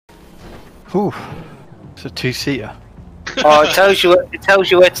Ooh, it's a two-seater. Oh, it tells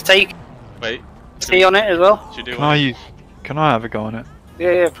you where to take. Wait. See on it as well. Can I have a go on it?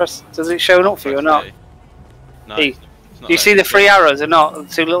 Yeah, press. Does it show up for you or not? No. Do you see the three arrows or not? The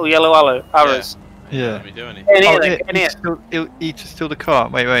two little yellow arrows. Yeah. Let me do anything. Eat to steal the car.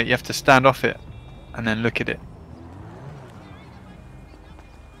 Wait, you have to stand off it and then look at it.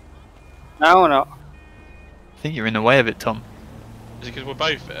 No or not? I think you're in the way of it, Tom. Is it because we're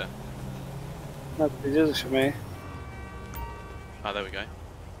both here? Nobody does it for me. Ah, there we go.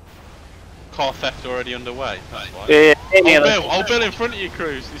 Car theft already underway. That's why. Yeah. Bill in front of you,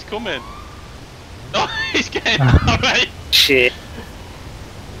 Cruz. He's coming. Oh, he's getting away. Shit.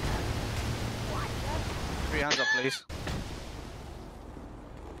 3 hands up, please.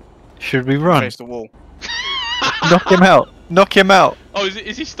 Should we run? Face the wall. Knock him out! Knock him out! Oh,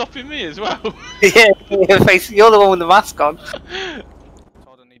 is he stopping me as well? Yeah, face. You're the one with the mask on.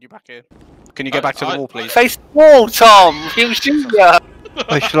 Todd, I need you back here. Can you get back to the wall, please? Face the wall, Tom. He'll shoot you.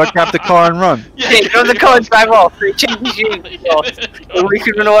 Wait, should I grab the car and run? Yeah, grab the car and drive off. It changes you. Or we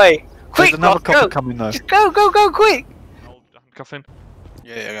can run away. Quick, There's another Ross, couple go. coming though. Just go, quick. Handcuffing.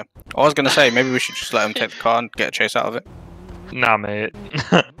 Yeah. I was gonna say, maybe we should just let him take the car and get a chase out of it. Nah, mate.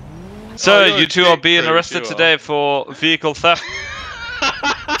 So, you two are being arrested today for vehicle theft.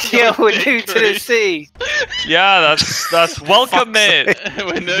 Yeah, we're new to the city. Yeah, that's welcome, mate.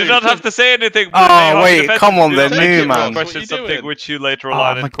 You do not have to say anything. Oh, wait, come on, they're new, man. Question something which you later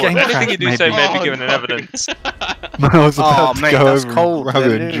rely my in court. game Anything you do crashed, say maybe. may be given in evidence. I was about to mate, go that's over cold. and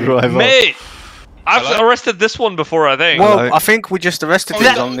grab it and drive off. Mate, I've arrested this one before, I think. Well, I think we just arrested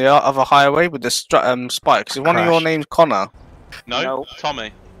these on the other highway with the spikes. Is one of your names Connor? No,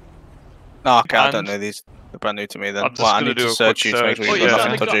 Tommy. No, okay, I don't know these. They're brand new to me then. I'm just Well, I gonna need do to a search quick you to make search. sure Oh, you've yeah, got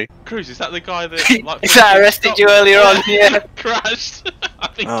nothing is that the dodgy. guy- Cruz, is that the guy that like Is that arrested you earlier on? Yeah. crashed? I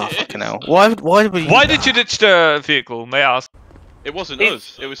think Oh, it is. fucking hell. Why did you ditch the vehicle, may I ask? It wasn't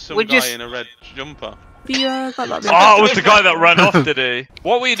us. It was some we guy just- in a red jumper. Got that Oh, it was the guy that ran off, did he?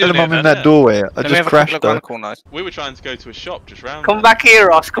 What were you Tell doing him I'm here, in man? that doorway. I Let me just have a crashed look around though. the corner. We were trying to go to a shop just round Come back here,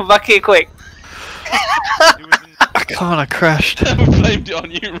 Ross. Come back here, quick. I can't, I crashed. We blamed it on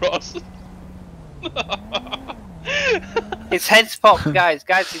you, Ross. His head's popped, guys.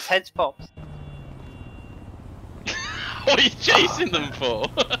 His head's popped. What are you chasing them for?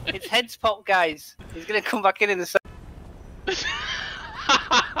 His head's popped, guys. He's gonna come back in the same.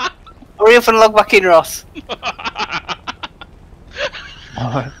 Hurry up and log back in, Ross.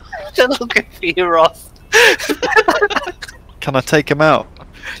 What? Just looking for you, Ross. Can I take him out?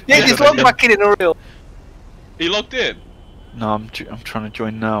 Yeah, just log back in and hurry up. He logged in? No, I'm trying to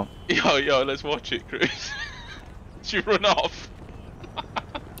join now. Yo, let's watch it, Cruz. Did you run off?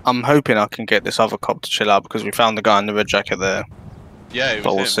 I'm hoping I can get this other cop to chill out because we found the guy in the red jacket there. Yeah, it was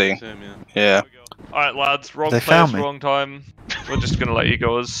But we'll him, see. it was him, yeah. Yeah. Alright, lads, wrong They place, found me. wrong time. We're just gonna let you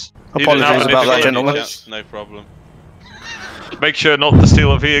go as. You Apologies didn't have about that, anything gentlemen. Yeah, no problem. Make sure not to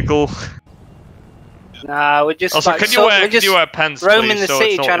steal a vehicle. Nah, we're just Also, like, can you wear pants, roaming please, the so city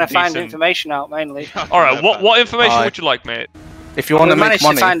it's not trying to find indecent? information out mainly. Alright, what information Aye. would you like, mate? If you want We to make managed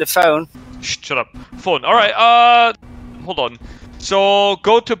money, to find a phone. Shut up. Phone. Alright, hold on. So,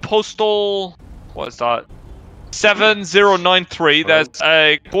 go to postal... What is that? 7093. There's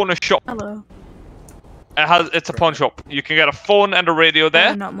a corner shop. Hello. It's a pawn shop. You can get a phone and a radio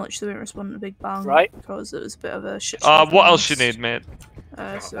there. Not much. They didn't respond to Big Bang. Right. Because it was a bit of a shit. What else you need, mate?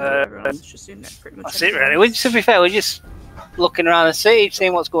 So everyone's just doing it pretty much. That's it, really. To be fair, we're just looking around the city,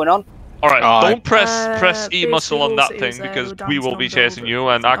 seeing what's going on. Alright, Aye. don't press E basically muscle on all that cities, thing because we're we will be downtown chasing you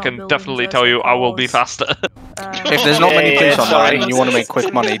and I can buildings, definitely there's tell you like I will be cars. faster. if there's not many Yeah, police yeah, online sorry. and you want to make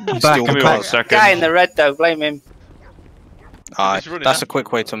quick money, steal Back Give the me 1 cars. second. Guy in the red, though, blame him. Alright, He's running that's out. a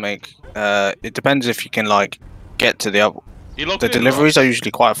quick way to make. It depends if you can like get to the other. You logged The in, deliveries are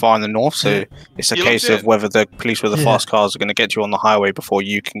usually quite far in the north, so it's a You case logged of in? whether the police with the Yeah. fast cars are going to get you on the highway before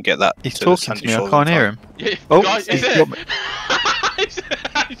you can get that. He's to the talking Sandy to me. I Shores can't in hear time. him. Yeah, Oh, guys, he's is it? got me.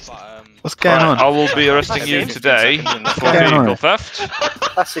 What's going Right, I on? will be arresting you today for vehicle theft.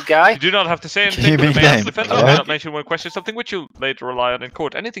 That's the guy. You do not have to say you anything, but mean the mayor's name? defense Hello? will not mention when questioned something which you later rely on in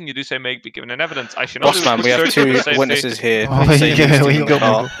court. Anything you do say may be given in evidence. I should not Boss man, we have search for two safety. witnesses here. Oh, They say you you got- stealing you the got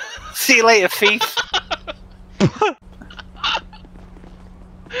car. me. See you later, thief.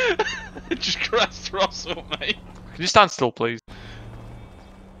 Just crashed Russell, mate. Can you stand still, please?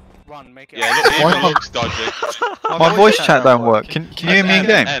 Run, make it. Yeah, look, it Why even not? looks dodgy. My voice chat don't work. Can you hear me in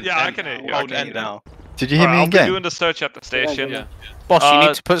game? Yeah, I can hear you. Hold I can N now. Did you hear Alright, me I'll in be game? doing the search at the station. Yeah, Boss, you Uh,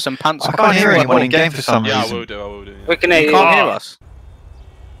 need to put some pants I on. can't hear anyone in game for some reason. yeah, I reason. will do. I will do. Yeah. We can hear You you. can't hear us.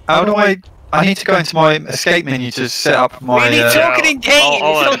 How do I I need to go into my escape menu to set up my. We need talking in game.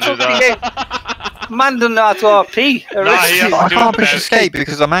 I'll It's not undo talking in game. Man doesn't know how to RP. Nah, he has I to do can't it push without- escape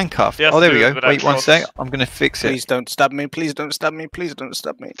because I'm handcuffed. He has Oh, to there do we it go. without Wait one cross. sec. I'm gonna fix it. Please don't stab me. Please don't stab me. Please don't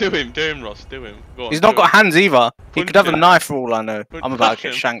stab me. Do him, Ross. Do him. Go on, He's not do got him. hands either. He Punch could have a him. knife for all I know. Punch I'm about to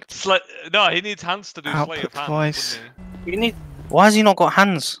get him. shanked. No, he needs hands to do Output sleight of hand. device. wouldn't he? You need. Why has he not got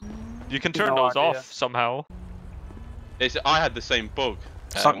hands? You can turn No those idea. off somehow. I had the same bug.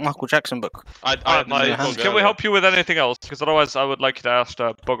 It's like Michael Jackson book. I Alright, had the same Miles, bug can we earlier. help you with anything else? Because otherwise I would like you to ask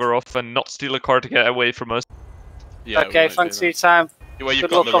to bugger off and not steal a car to get away from us. Yeah, we Okay, won't thanks do for your time. that. Well, you've Good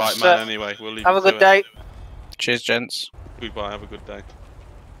got the luck, right officer. man anyway. We'll leave Have you a to good it. day. Cheers, gents. Goodbye. Have a good day.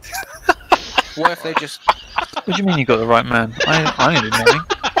 What if they just... What do you mean you got the right man? I ain't doing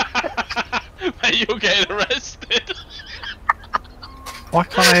anything. Mate, you're getting arrested. Why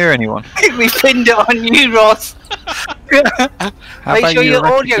can't I hear anyone? We pinned it on you, Ross. How Make about sure you your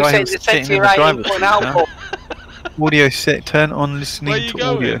arrest the audio guy settings who's are set sitting to in your the right driver's input and seat now? output. Audio set. Turn on listening Where are you to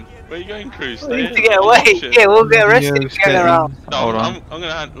going? audio. Where are you going, Cruz? We need Stay to in. get I'll away. watch it. Yeah, we'll get arrested Audio if we get around. setting. No, Hold on. I'm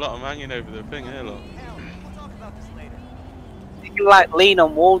gonna look, I'm hanging over the thing here, look. You can like lean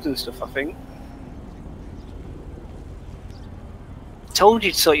on walls and stuff, I think. Told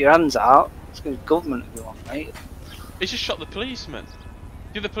you to sort your hands out. It's going to government if you want, mate. He just shot the policeman.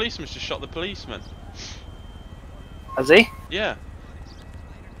 The other policeman's just shot the policeman. Has he? Yeah.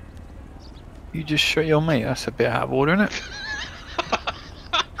 You just shot your mate. That's a bit out of order, isn't it?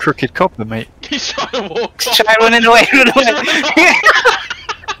 Crooked copper, mate. He's trying to walk off. Try running away, run away.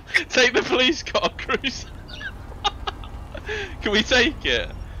 Take the police car, Cruz. Can we take it?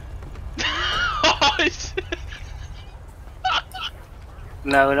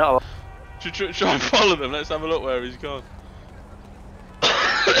 No, we're not. Try and follow them. Let's have a look where he's gone.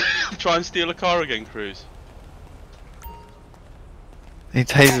 Try and steal a car again, Cruz. He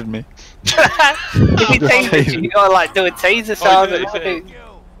tasered me. If he tases you, you gotta like do a taser sound. is it? Where have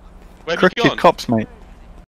you Crooked gone? cops, mate.